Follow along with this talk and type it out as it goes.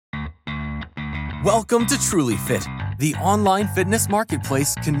Welcome to Truly Fit, the online fitness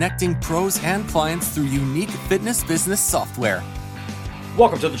marketplace connecting pros and clients through unique fitness business software.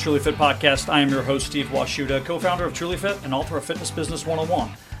 Welcome to the Truly Fit podcast. I am your host, Steve Washuta, co-founder of Truly Fit and author of Fitness Business 101.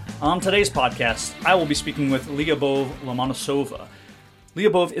 On today's podcast, I will be speaking with Lyubov Lomonosova.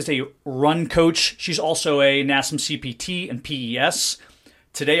 Lyubov is a run coach. She's also a NASM CPT and PES.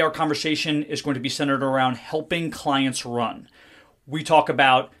 Today, our conversation is going to be centered around helping clients run. We talk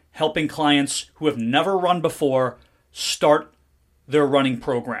about helping clients who have never run before start their running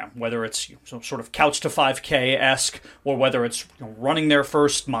program, whether it's some sort of Couch to 5K-esque or whether it's running their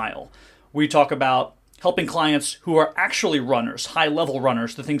first mile. We talk about helping clients who are actually runners, high-level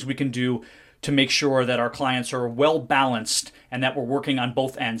runners, the things we can do to make sure that our clients are well-balanced and that we're working on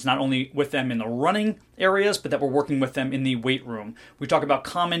both ends, not only with them in the running areas, but that we're working with them in the weight room. We talk about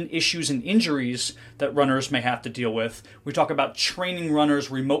common issues and injuries that runners may have to deal with. We talk about training runners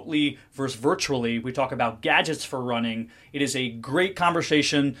remotely versus virtually. We talk about gadgets for running. It is a great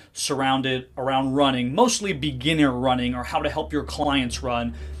conversation surrounded around running, mostly beginner running or how to help your clients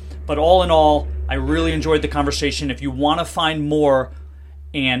run. But all in all, I really enjoyed the conversation. If you want to find more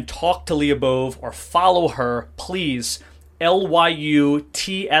and talk to Lyubov or follow her, please, LYUTSIK.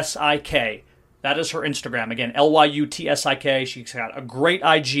 That is her Instagram. Again, LYUTSIK. She's got a great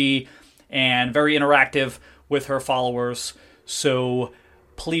IG and very interactive with her followers. So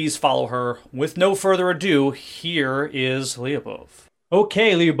please follow her. With no further ado, here is Lyubov.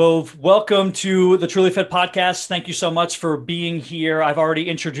 Okay, Lyubov, welcome to the Truly Fit podcast. Thank you so much for being here. I've already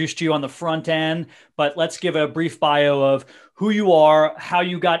introduced you on the front end, but let's give a brief bio of who you are, how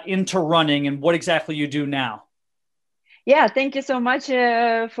you got into running, and what exactly you do now. Yeah, thank you so much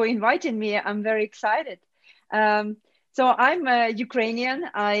for inviting me. I'm very excited. So I'm Ukrainian.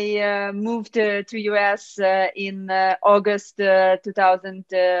 I moved to US in August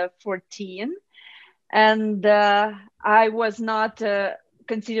 2014. And I was not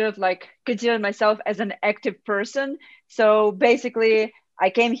considered myself as an active person. So basically, I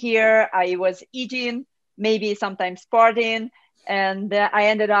came here, I was eating, maybe sometimes partying, and I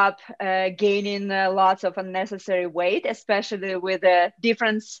ended up gaining lots of unnecessary weight, especially with the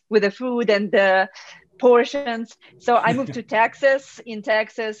difference with the food and the portions. So I moved to Texas. In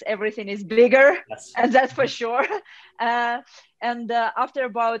Texas, everything is bigger, yes. And that's for sure. And after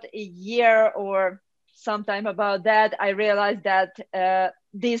about a year or sometime about that, I realized that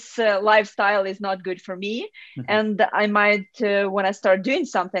this lifestyle is not good for me. Mm-hmm. And I might want to start doing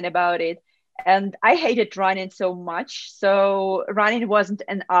something about it. And I hated running so much. So running wasn't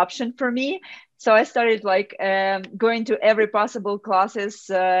an option for me. So I started going to every possible classes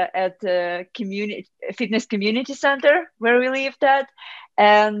at fitness community center where we lived at.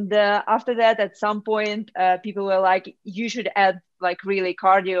 And after that, at some point, people were like, you should add really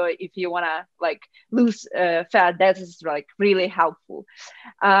cardio if you want to lose fat. That is really helpful.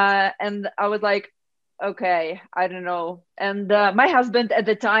 And I was like, okay, I don't know. And my husband at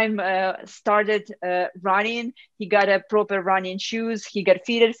the time started running. He got a proper running shoes. He got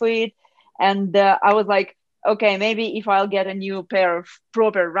fitted for it. And I was like, okay, maybe if I'll get a new pair of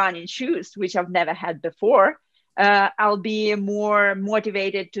proper running shoes, which I've never had before, I'll be more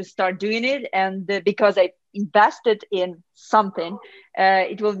motivated to start doing it. And because I invested in something,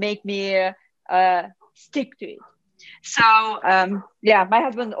 it will make me stick to it. So my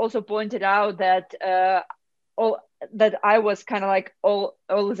husband also pointed out that that I was kind of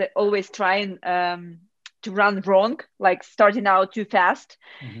always trying to run wrong, starting out too fast.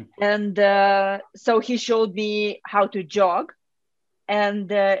 Mm-hmm. And so he showed me how to jog.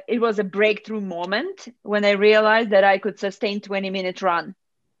 And it was a breakthrough moment when I realized that I could sustain 20-minute run.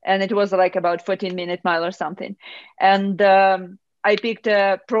 And it was about 14-minute mile or something. And I picked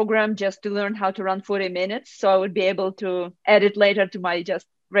a program just to learn how to run 40 minutes. So I would be able to add it later to my just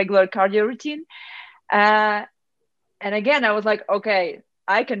regular cardio routine. And again, I was like, okay,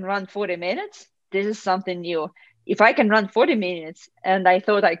 I can run 40 minutes. This is something new. If I can run 40 minutes and I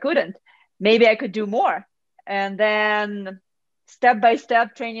thought I couldn't, maybe I could do more. And then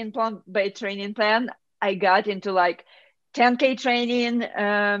step-by-step training plan, I got into 10K training,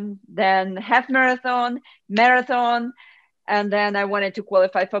 then half marathon, and then I wanted to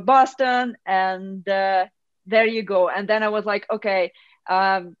qualify for Boston, and there you go. And then I was like, okay,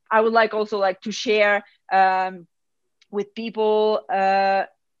 I would also to share with people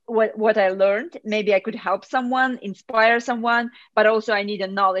what I learned. Maybe I could help someone, inspire someone, but also I need a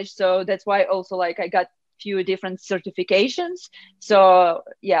knowledge. So that's why also I got few different certifications. So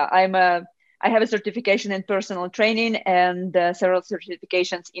yeah, I have a certification in personal training and several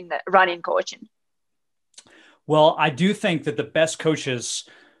certifications in running coaching. Well, I do think that the best coaches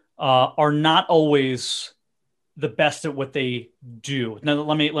are not always the best at what they do. Now,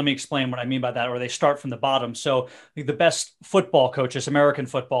 let me explain what I mean by that, or they start from the bottom. So the best football coaches, American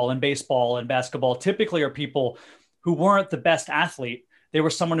football and baseball and basketball, typically are people who weren't the best athlete. They were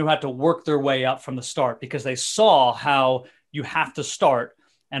someone who had to work their way up from the start because they saw how you have to start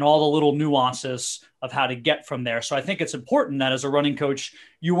and all the little nuances of how to get from there. So I think it's important that as a running coach,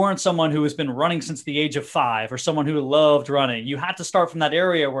 you weren't someone who has been running since the age of 5 or someone who loved running. You had to start from that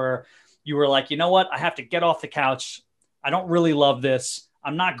area where you were like, you know what? I have to get off the couch. I don't really love this.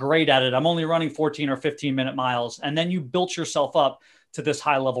 I'm not great at it. I'm only running 14 or 15-minute miles. And then you built yourself up to this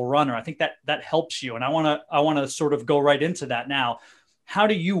high level runner. I think that helps you. And I want to sort of go right into that now. How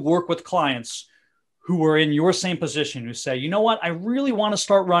do you work with clients who are in your same position, who say, you know what? I really want to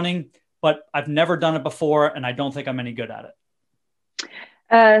start running, but I've never done it before. And I don't think I'm any good at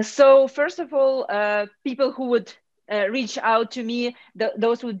it. So first of all, people who would reach out to me,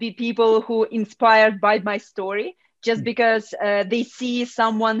 those would be people who inspired by my story, just because they see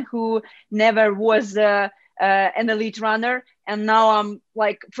someone who never was an elite runner, and now I'm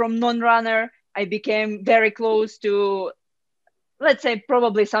like, from non-runner I became very close to, let's say,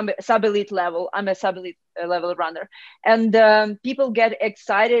 probably some sub-elite level. I'm a sub-elite level runner, and people get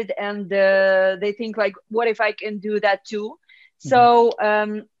excited and they think like, what if I can do that too? So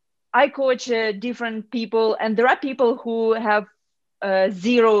I coach different people, and there are people who have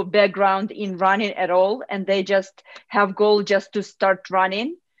zero background in running at all, and they just have goal just to start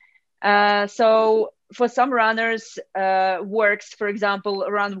running. So for some runners, works, for example,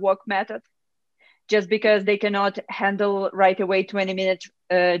 run walk method, just because they cannot handle right away 20-minute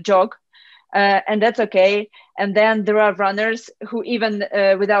jog, and that's okay. And then there are runners who even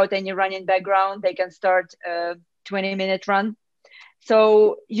without any running background, they can start a 20-minute run.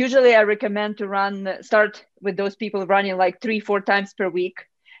 So usually I recommend to start with those people running like 3-4 times per week,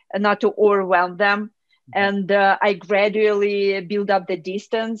 and not to overwhelm them. And I gradually build up the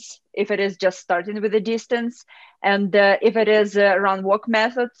distance, if it is just starting with the distance. And if it is a run walk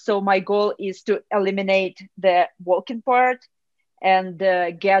method, so my goal is to eliminate the walking part and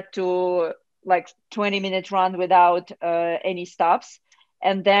get to like 20-minute run without any stops.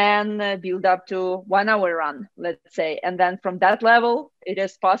 And then build up to 1-hour run, let's say. And then from that level, it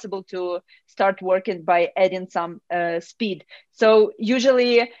is possible to start working by adding some speed. So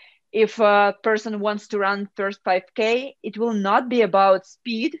usually if a person wants to run first 5K, it will not be about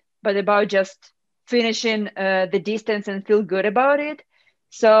speed, but about just finishing the distance and feel good about it.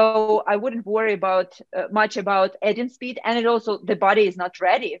 So I wouldn't worry much about adding speed. And it also, the body is not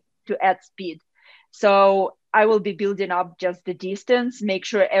ready to add speed. So I will be building up just the distance, make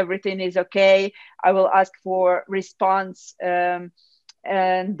sure everything is okay. I will ask for response and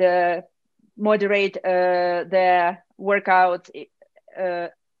moderate the workout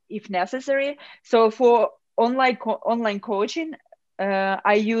if necessary. So for online coaching,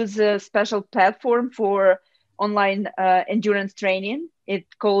 I use a special platform for online endurance training. It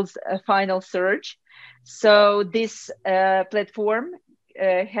calls Final Surge. So this platform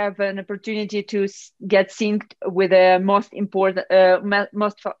have an opportunity to get synced with the most important,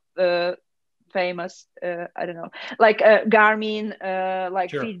 most famous, I don't know, like Garmin, like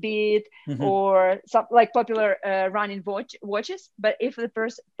Sure. Fitbit, or some like popular running watches. But if the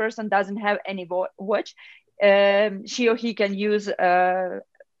person doesn't have any watch, she or he can use a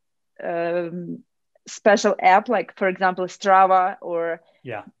special app, like for example Strava, or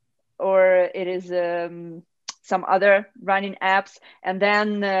it is some other running apps. And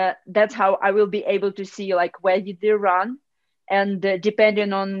then that's how I will be able to see like where did they run, and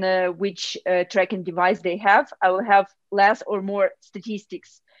depending on which tracking device they have, I will have less or more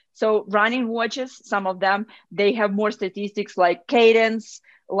statistics. So running watches, some of them, they have more statistics like cadence,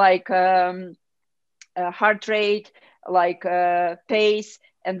 like heart rate, like pace,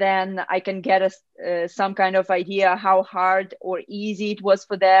 and then I can get some kind of idea how hard or easy it was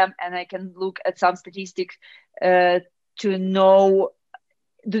for them, and I can look at some statistics to know,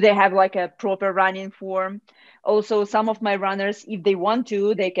 do they have like a proper running form. Also, some of my runners, if they want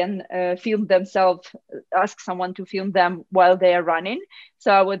to, they can film themselves, ask someone to film them while they are running.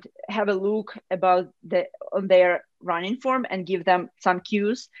 So I would have a look on their running form and give them some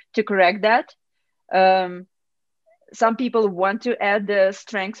cues to correct that. Some people want to add the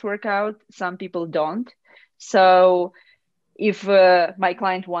strength workout, some people don't. So if my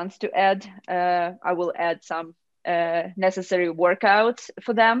client wants to add, I will add some necessary workouts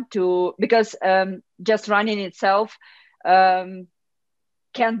for them because just running itself can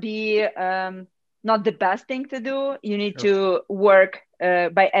be not the best thing to do. You need to work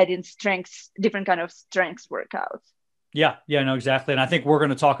by adding strengths, different kind of strengths workouts. Yeah, yeah, no, exactly. And I think we're going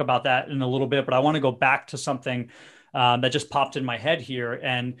to talk about that in a little bit, but I want to go back to something that just popped in my head here.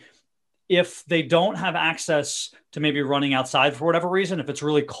 And if they don't have access to maybe running outside for whatever reason, if it's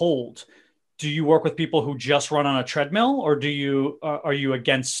really cold, do you work with people who just run on a treadmill, or are you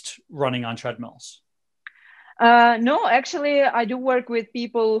against running on treadmills? No, actually, I do work with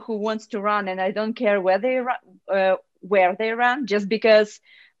people who wants to run, and I don't care where they run, just because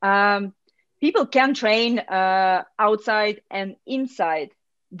um, people can train outside and inside.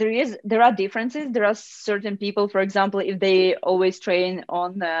 There are differences. There are certain people, for example, if they always train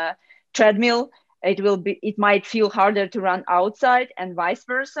on the treadmill, it might feel harder to run outside, and vice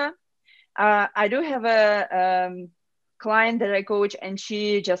versa. I do have a client that I coach, and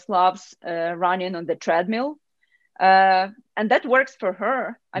she just loves running on the treadmill, and that works for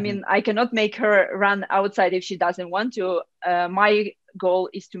her. I mean, I cannot make her run outside if she doesn't want to. My goal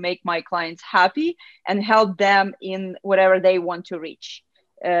is to make my clients happy and help them in whatever they want to reach,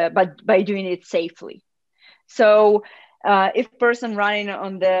 but by doing it safely. So if person running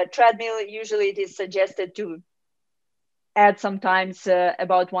on the treadmill, usually it is suggested to add sometimes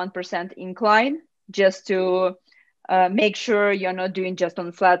about 1% incline, just to make sure you're not doing just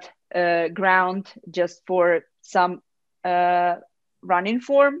on flat ground, just for some running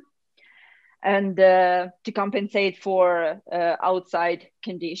form, and to compensate for outside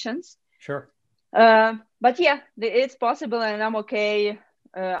conditions. Sure. But yeah, it's possible, and I'm okay.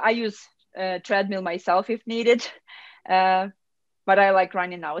 I use treadmill myself if needed, but I like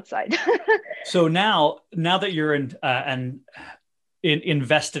running outside. So now that you're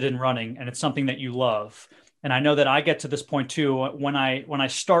invested in running, and it's something that you love, and I know that I get to this point too. When I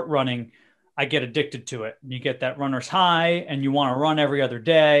start running, I get addicted to it. You get that runner's high, and you want to run every other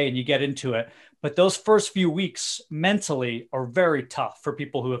day, and you get into it. But those first few weeks mentally are very tough for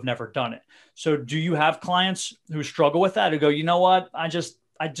people who have never done it. So do you have clients who struggle with that, who go, you know what, I just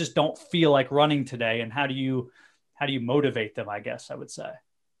don't feel like running today? And how do you motivate them, I guess I would say?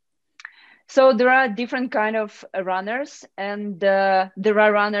 So there are different kind of runners, and there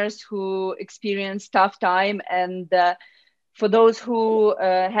are runners who experience tough time, and for those who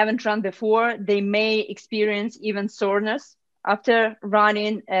haven't run before, they may experience even soreness after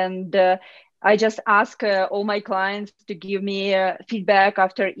running. And I just ask all my clients to give me feedback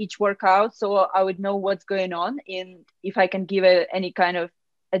after each workout, so I would know what's going on and if I can give any kind of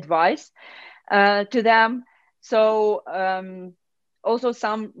advice to them. So also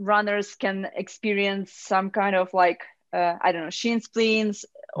some runners can experience some kind of like, I don't know, shin splints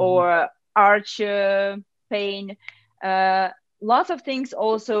or arch pain. Lots of things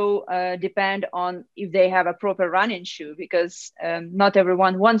also depend on if they have a proper running shoe, because not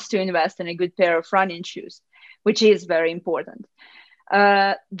everyone wants to invest in a good pair of running shoes, which is very important.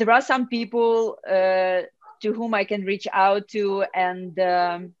 There are some people to whom I can reach out to, and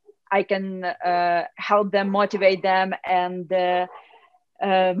I can help them, motivate them, and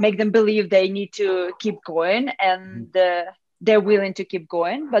make them believe they need to keep going, and they're willing to keep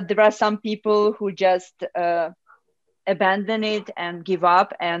going. But there are some people who just abandon it and give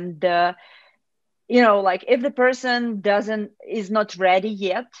up, and like if the person is not ready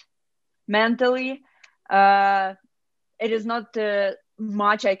yet mentally, it is not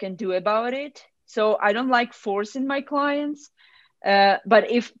much I can do about it. So I don't like forcing my clients, but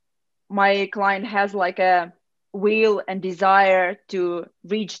if my client has like a will and desire to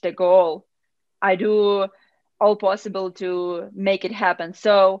reach the goal, I do all possible to make it happen.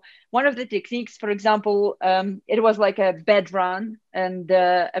 So one of the techniques, for example, it was like a bad run, and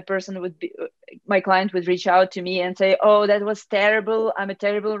my client would reach out to me and say, "Oh, that was terrible. I'm a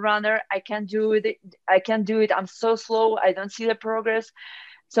terrible runner. I can't do it. I'm so slow. I don't see the progress."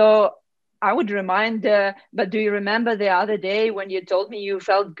 So I would remind, but do you remember the other day when you told me you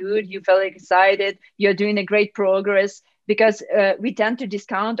felt good, you felt excited, you're doing a great progress? Because we tend to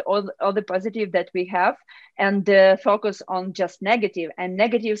discount all the positive that we have and focus on just negative, and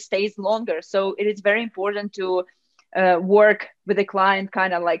negative stays longer. So it is very important to work with the client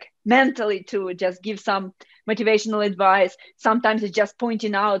kind of like mentally, to just give some motivational advice. Sometimes it's just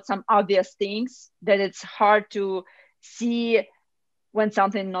pointing out some obvious things that it's hard to see when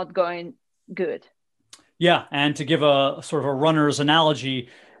something not going good. Yeah. And to give a sort of a runner's analogy,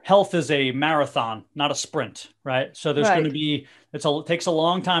 health is a marathon, not a sprint, right? So there's going to be, it takes a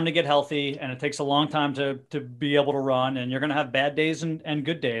long time to get healthy, and it takes a long time to be able to run, and you're going to have bad days and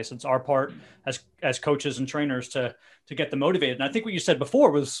good days. It's our part as coaches and trainers to get them motivated. And I think what you said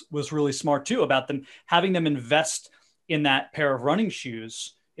before was really smart too, about them having them invest in that pair of running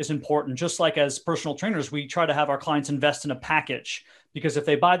shoes is important. Just like as personal trainers, we try to have our clients invest in a package, because if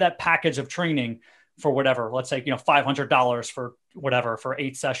they buy that package of training, for whatever, let's say, $500 for whatever, for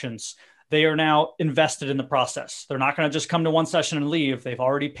 8 sessions, they are now invested in the process. They're not going to just come to one session and leave. They've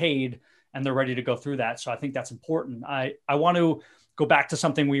already paid and they're ready to go through that. So I think that's important. I want to go back to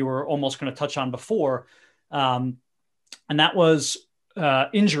something we were almost going to touch on before. And that was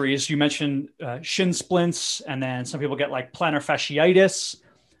injuries. You mentioned shin splints, and then some people get like plantar fasciitis.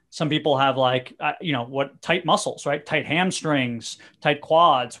 Some people have like, tight muscles, right? Tight hamstrings, tight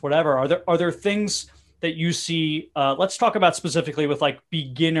quads, whatever. Are there things that you see? Let's talk about specifically with like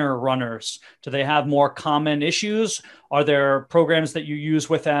beginner runners. Do they have more common issues? Are there programs that you use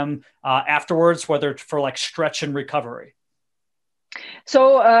with them afterwards, whether it's for like stretch and recovery?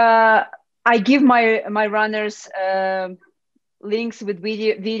 So I give my runners links with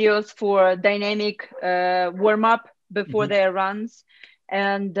videos for dynamic warm up before their runs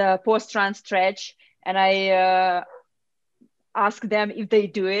and post-run stretch. And I ask them if they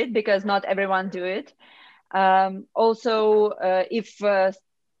do it, because not everyone do it. Also, if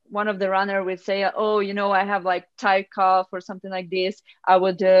one of the runner would say, oh, I have like tight calf or something like this, I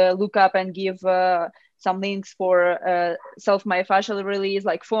would look up and give some links for self-myofascial release,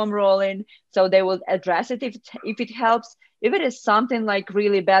 like foam rolling. So they will address it if it helps. If it is something like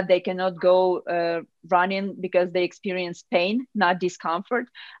really bad, they cannot go running because they experience pain, not discomfort,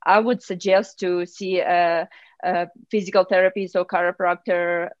 I would suggest to see a physical therapist or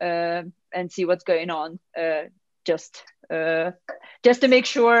chiropractor and see what's going on, just to make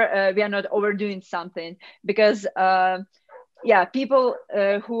sure we are not overdoing something. Because people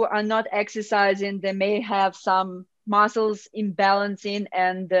who are not exercising, they may have some muscles imbalancing,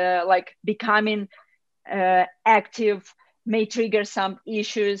 and like becoming active may trigger some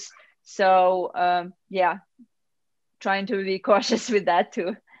issues. So trying to be cautious with that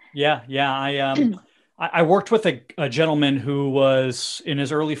too. I worked with a gentleman who was in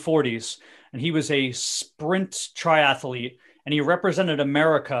his early 40s, and he was a sprint triathlete, and he represented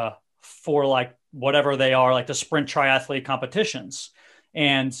America for like whatever they are, like the sprint triathlete competitions.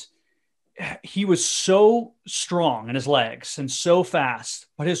 And he was so strong in his legs and so fast,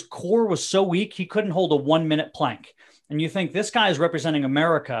 but his core was so weak, he couldn't hold a 1-minute plank. And you think this guy is representing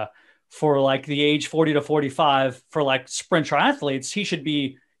America for like the age 40 to 45 for like sprint triathletes. He should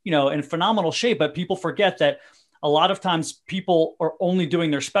be, in phenomenal shape, but people forget that a lot of times people are only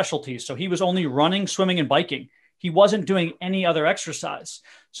doing their specialties. So he was only running, swimming, and biking. He wasn't doing any other exercise.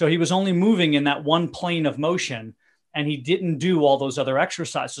 So he was only moving in that one plane of motion, and he didn't do all those other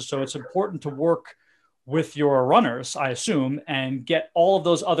exercises. So it's important to work with your runners, I assume, and get all of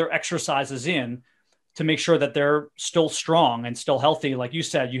those other exercises in to make sure that they're still strong and still healthy. Like you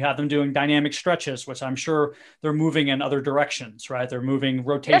said, you have them doing dynamic stretches, which I'm sure they're moving in other directions, right? They're moving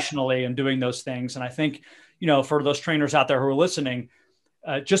rotationally and doing those things. And I think, for those trainers out there who are listening,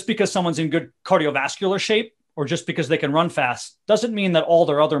 just because someone's in good cardiovascular shape or just because they can run fast doesn't mean that all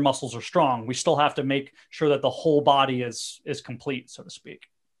their other muscles are strong. We still have to make sure that the whole body is complete, so to speak.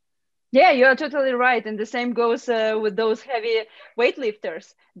 Yeah, you are totally right. And the same goes with those heavy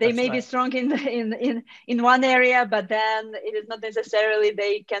weightlifters. They may be strong in one area, but then it is not necessarily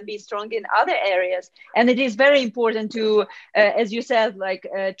they can be strong in other areas. And it is very important to, as you said, like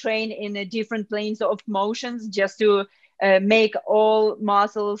train in different planes of motions just to make all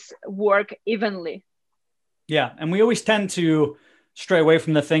muscles work evenly. Yeah. And we always tend to stray away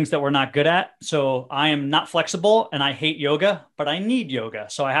from the things that we're not good at. So I am not flexible and I hate yoga, but I need yoga.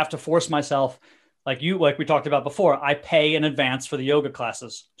 So I have to force myself, like we talked about before, I pay in advance for the yoga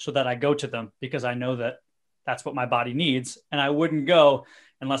classes so that I go to them because I know that that's what my body needs. And I wouldn't go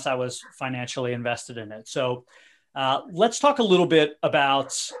unless I was financially invested in it. So let's talk a little bit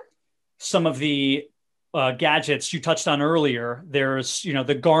about some of the gadgets you touched on earlier. There's,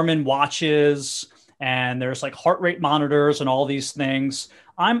 the Garmin watches, and there's like heart rate monitors and all these things.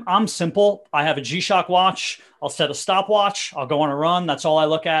 I'm simple. I have a G-Shock watch. I'll set a stopwatch. I'll go on a run. That's all I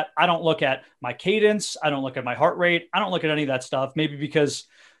look at. I don't look at my cadence. I don't look at my heart rate. I don't look at any of that stuff. Maybe because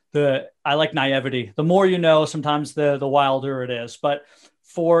I like naivety. The more you know, sometimes the wilder it is. But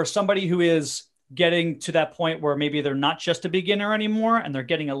for somebody who is getting to that point where maybe they're not just a beginner anymore and they're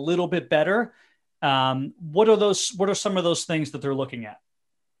getting a little bit better, what are some of those things that they're looking at?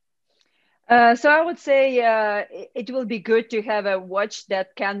 So I would say it will be good to have a watch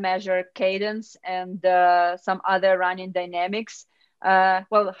that can measure cadence and some other running dynamics.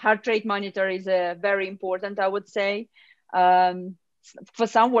 Heart rate monitor is very important, I would say. For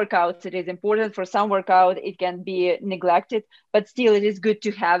some workouts, it is important. For some workout, it can be neglected, but still it is good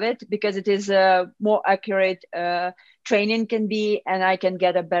to have it because it is more accurate training can be, and I can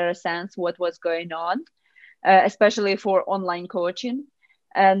get a better sense what was going on, especially for online coaching.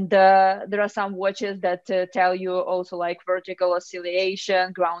 And there are some watches that tell you also like vertical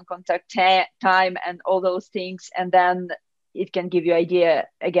oscillation, ground contact time, and all those things. And then it can give you idea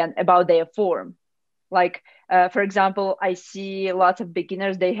again about their form. Like, for example, I see lots of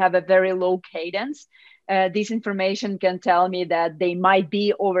beginners, they have a very low cadence. This information can tell me that they might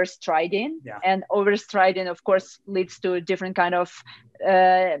be overstriding. Yeah. And overstriding, of course, leads to different kind of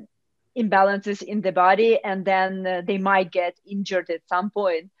imbalances in the body, and then they might get injured at some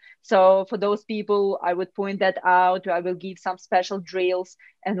point. So for those people, I would point that out. I will give some special drills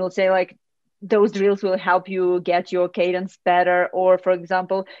and will say like, those drills will help you get your cadence better. Or for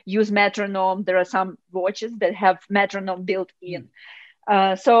example, use metronome. There are some watches that have metronome built in.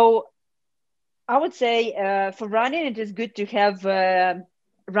 So I would say for running, it is good to have a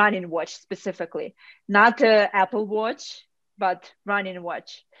running watch specifically, not Apple Watch, but running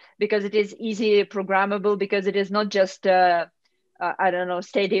watch, because it is easy programmable, because it is not just I don't know,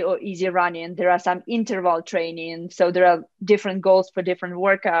 steady or easy running. There are some interval training. So there are different goals for different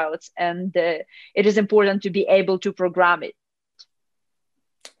workouts, and it is important to be able to program it.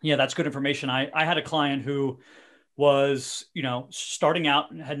 Yeah, that's good information. I had a client who was, starting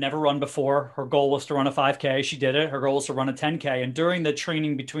out, had never run before. Her goal was to run a 5K. She did it. Her goal was to run a 10K. And during the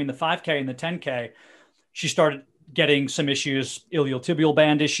training between the 5K and the 10K, she started getting some issues, iliotibial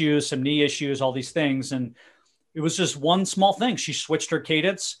band issues, some knee issues, all these things. And it was just one small thing. She switched her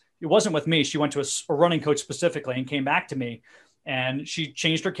cadence. It wasn't with me. She went to a running coach specifically and came back to me, and she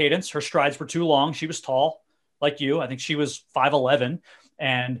changed her cadence. Her strides were too long. She was tall like you. I think she was 5'11".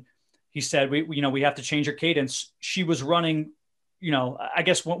 And he said, we have to change her cadence. She was running, I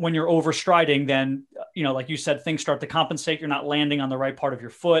guess when you're overstriding, then, like you said, things start to compensate. You're not landing on the right part of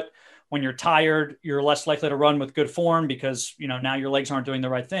your foot. When you're tired, you're less likely to run with good form because, now your legs aren't doing the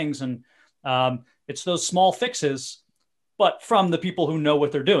right things. And it's those small fixes, but from the people who know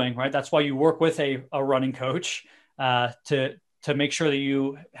what they're doing, right? That's why you work with a running coach to make sure that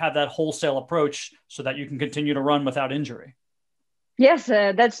you have that wholesale approach so that you can continue to run without injury. Yes,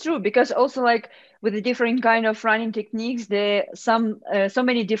 that's true. Because also, like with the different kind of running techniques, so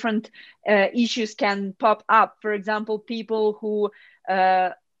many different issues can pop up. For example, people who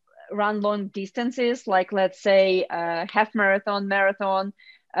run long distances, like let's say half marathon,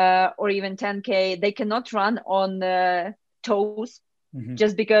 or even 10K, they cannot run on toes. Mm-hmm.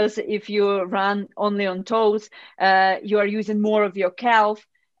 Just because if you run only on toes, you are using more of your calf,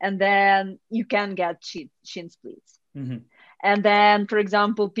 and then you can get shin splits. Mm-hmm. And then, for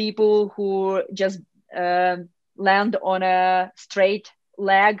example, people who just land on a straight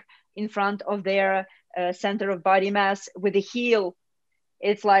leg in front of their center of body mass with the heel,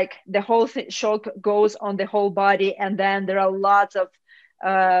 it's like the whole shock goes on the whole body, and then there are lots of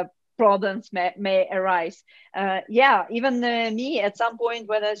problems may arise. Even me, at some point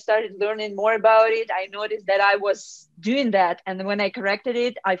when I started learning more about it, I noticed that I was doing that, and when I corrected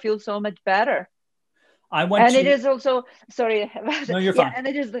it, I feel so much better. It is also, sorry. No, you're fine. And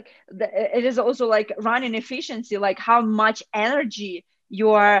it is also like running efficiency, like how much energy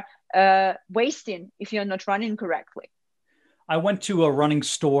you are wasting if you're not running correctly. I went to a running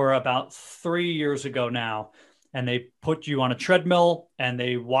store about 3 years ago now, and they put you on a treadmill and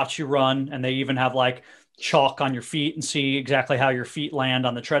they watch you run, and they even have like chalk on your feet and see exactly how your feet land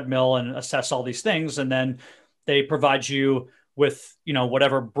on the treadmill and assess all these things. And then they provide you with,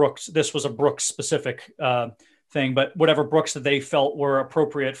 whatever Brooks, this was a Brooks specific thing, but whatever Brooks that they felt were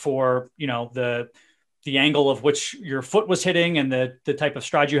appropriate for, the angle of which your foot was hitting and the type of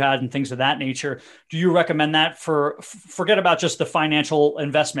stride you had and things of that nature. Do you recommend that forget about just the financial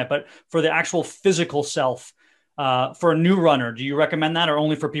investment, but for the actual physical self, for a new runner? Do you recommend that, or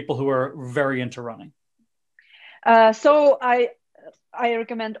only for people who are very into running? So I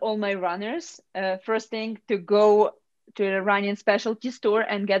recommend all my runners, first thing, to go to a running specialty store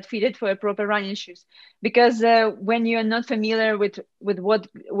and get fitted for a proper running shoes, because when you're not familiar with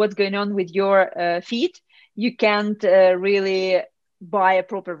what's going on with your feet, you can't really buy a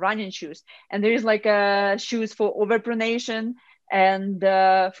proper running shoes. And there is like shoes for overpronation and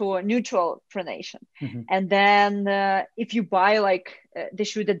for neutral pronation. Mm-hmm. And then if you buy like the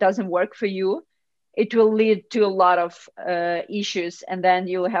shoe that doesn't work for you, it will lead to a lot of issues, and then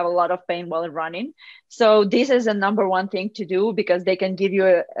you'll have a lot of pain while running. So this is a number one thing to do, because they can give you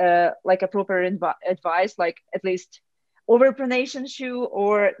a proper advice, like at least overpronation shoe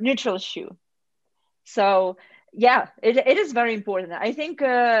or neutral shoe. So yeah, it is very important. I think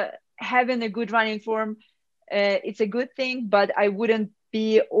having a good running form, it's a good thing, but I wouldn't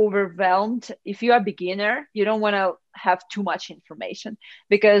be overwhelmed. If you are a beginner, you don't want to have too much information,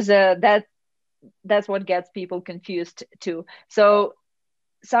 because that's what gets people confused too. So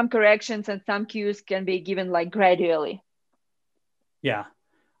some corrections and some cues can be given like gradually. Yeah,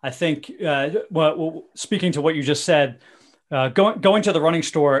 I think, well, speaking to what you just said, going to the running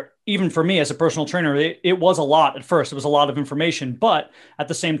store, even for me as a personal trainer, it was a lot at first. It was a lot of information, but at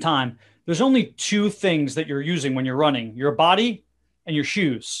the same time, there's only two things that you're using when you're running: your body and your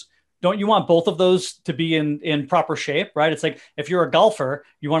shoes. Don't you want both of those to be in proper shape, right? It's like if you're a golfer,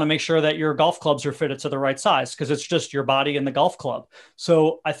 you want to make sure that your golf clubs are fitted to the right size because it's just your body and the golf club.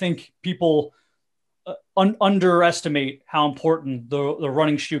 So I think people underestimate how important the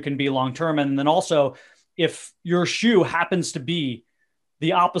running shoe can be long term. And then also, if your shoe happens to be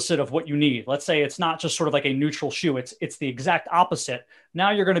the opposite of what you need, let's say it's not just sort of like a neutral shoe, it's the exact opposite.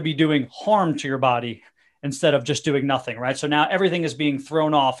 Now you're going to be doing harm to your body instead of just doing nothing, right? So now everything is being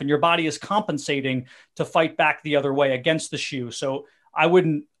thrown off and your body is compensating to fight back the other way against the shoe. So I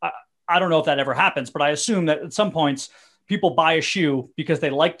don't know if that ever happens, but I assume that at some points people buy a shoe because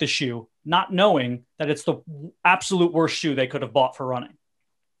they like the shoe, not knowing that it's the absolute worst shoe they could have bought for running.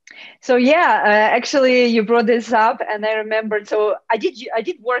 So yeah, actually you brought this up and I remembered. So I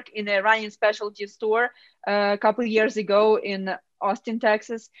did work in a running specialty store a couple of years ago in Austin,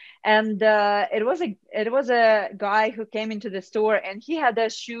 Texas, and it was a guy who came into the store and he had a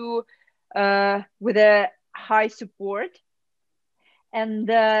shoe with a high support, and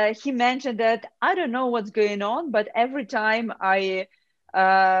he mentioned that I don't know what's going on, but every time I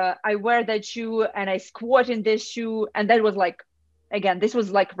wear that shoe and I squat in this shoe, and that was like, again, this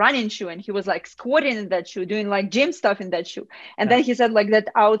was like running shoe, and he was like squatting in that shoe, doing like gym stuff in that shoe, and then he said like that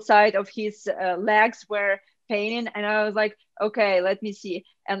outside of his legs were paining, and I was like, okay, let me see.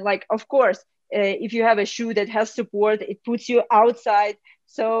 And like, of course, if you have a shoe that has support, it puts you outside,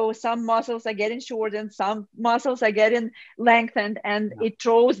 so some muscles are getting shortened, some muscles are getting lengthened, and it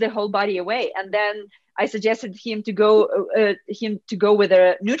throws the whole body away. And then I suggested him to go with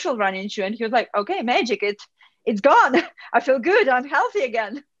a neutral running shoe, and he was like, okay, magic, it's gone. I feel good. I'm healthy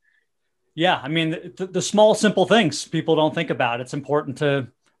again. Yeah. I mean, the small, simple things people don't think about. It's important to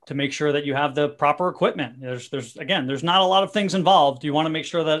make sure that you have the proper equipment. There's not a lot of things involved. You want to make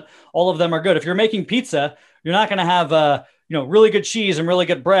sure that all of them are good. If you're making pizza, you're not going to have, really good cheese and really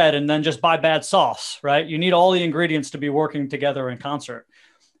good bread and then just buy bad sauce, right? You need all the ingredients to be working together in concert.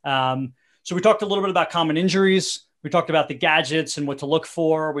 So we talked a little bit about common injuries. We talked about the gadgets and what to look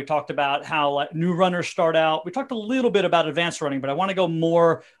for. We talked about how new runners start out. We talked a little bit about advanced running, but I want to go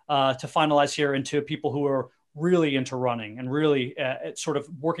more to finalize here into people who are really into running and really sort of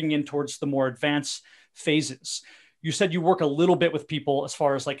working in towards the more advanced phases. You said you work a little bit with people as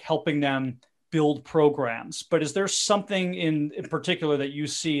far as like helping them build programs, but is there something in particular that you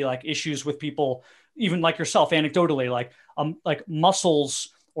see like issues with people, even like yourself anecdotally, like muscles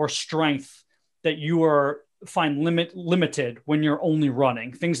or strength that you find limited when you're only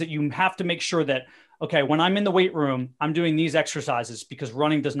running, things that you have to make sure that, okay, when I'm in the weight room, I'm doing these exercises because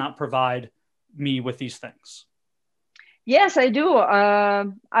running does not provide me with these things? Yes, I do.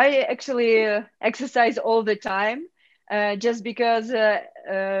 I actually exercise all the time, just because,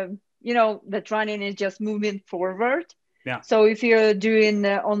 that running is just moving forward. Yeah. So if you're doing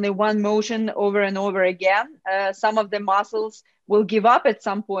only one motion over and over again, some of the muscles will give up at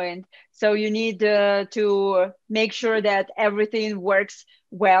some point. So you need to make sure that everything works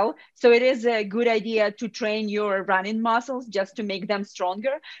well. So it is a good idea to train your running muscles just to make them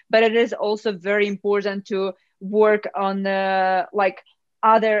stronger. But it is also very important to work on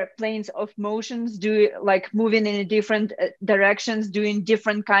other planes of motions, like moving in different directions, doing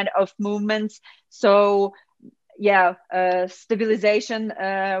different kind of movements. So stabilization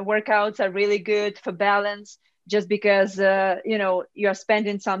workouts are really good for balance, just because you're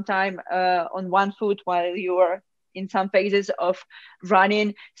spending some time on one foot while you're in some phases of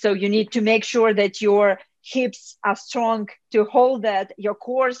running. So you need to make sure that your hips are strong to hold that, your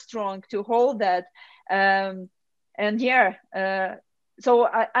core strong to hold that. So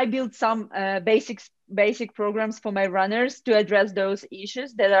I built some basic programs for my runners to address those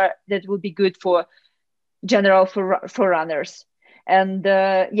issues that will be good for runners. And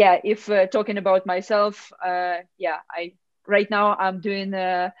if talking about myself, right now I'm doing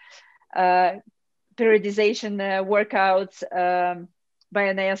periodization workouts by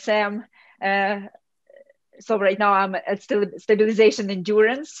an ASM. So right now I'm at stabilization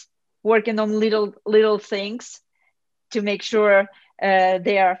endurance, working on little things to make sure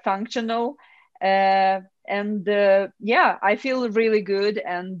they are functional. I feel really good,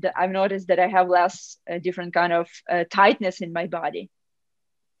 and I've noticed that I have less different kind of tightness in my body.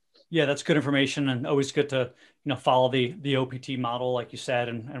 Yeah, that's good information, and always good to follow the OPT model, like you said,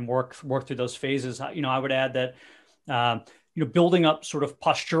 and work through those phases. I would add that building up sort of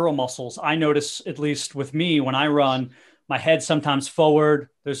postural muscles. I notice, at least with me, when I run, my head sometimes forward,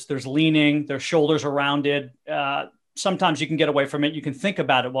 there's leaning, there's shoulders are rounded. Sometimes you can get away from it. You can think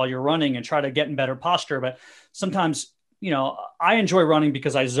about it while you're running and try to get in better posture. But sometimes, I enjoy running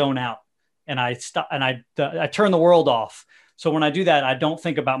because I zone out and I stop and I turn the world off. So when I do that, I don't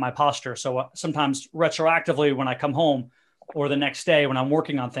think about my posture. So sometimes retroactively, when I come home or the next day when I'm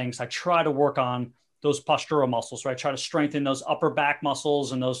working on things, I try to work on those postural muscles, right? Try to strengthen those upper back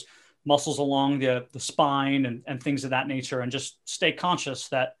muscles and those muscles along the spine and things of that nature, and just stay conscious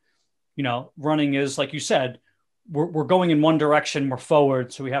that, running is, like you said, we're going in one direction, we're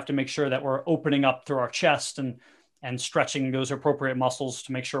forward. So we have to make sure that we're opening up through our chest and stretching those appropriate muscles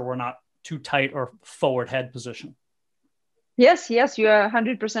to make sure we're not too tight or forward head position. Yes, you are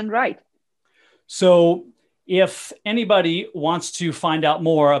 100% right. So if anybody wants to find out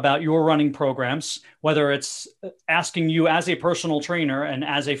more about your running programs, whether it's asking you as a personal trainer and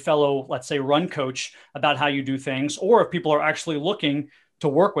as a fellow, let's say, run coach about how you do things, or if people are actually looking to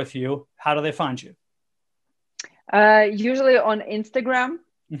work with you, how do they find you? Usually on Instagram.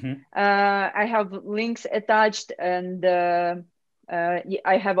 Mm-hmm. I have links attached, and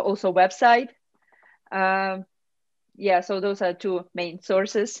I have also a website. So those are two main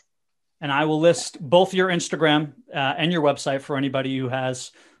sources. And I will list both your Instagram and your website for anybody who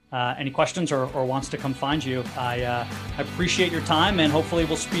has any questions or wants to come find you. I appreciate your time, and hopefully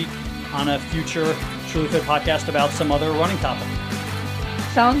we'll speak on a future Truly Fit podcast about some other running topic.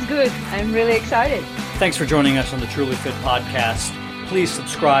 Sounds good. I'm really excited. Thanks for joining us on the Truly Fit podcast. Please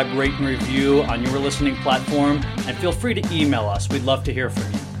subscribe, rate, and review on your listening platform, and feel free to email us. We'd love to hear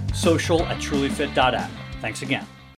from you. social@trulyfit.app. Thanks again.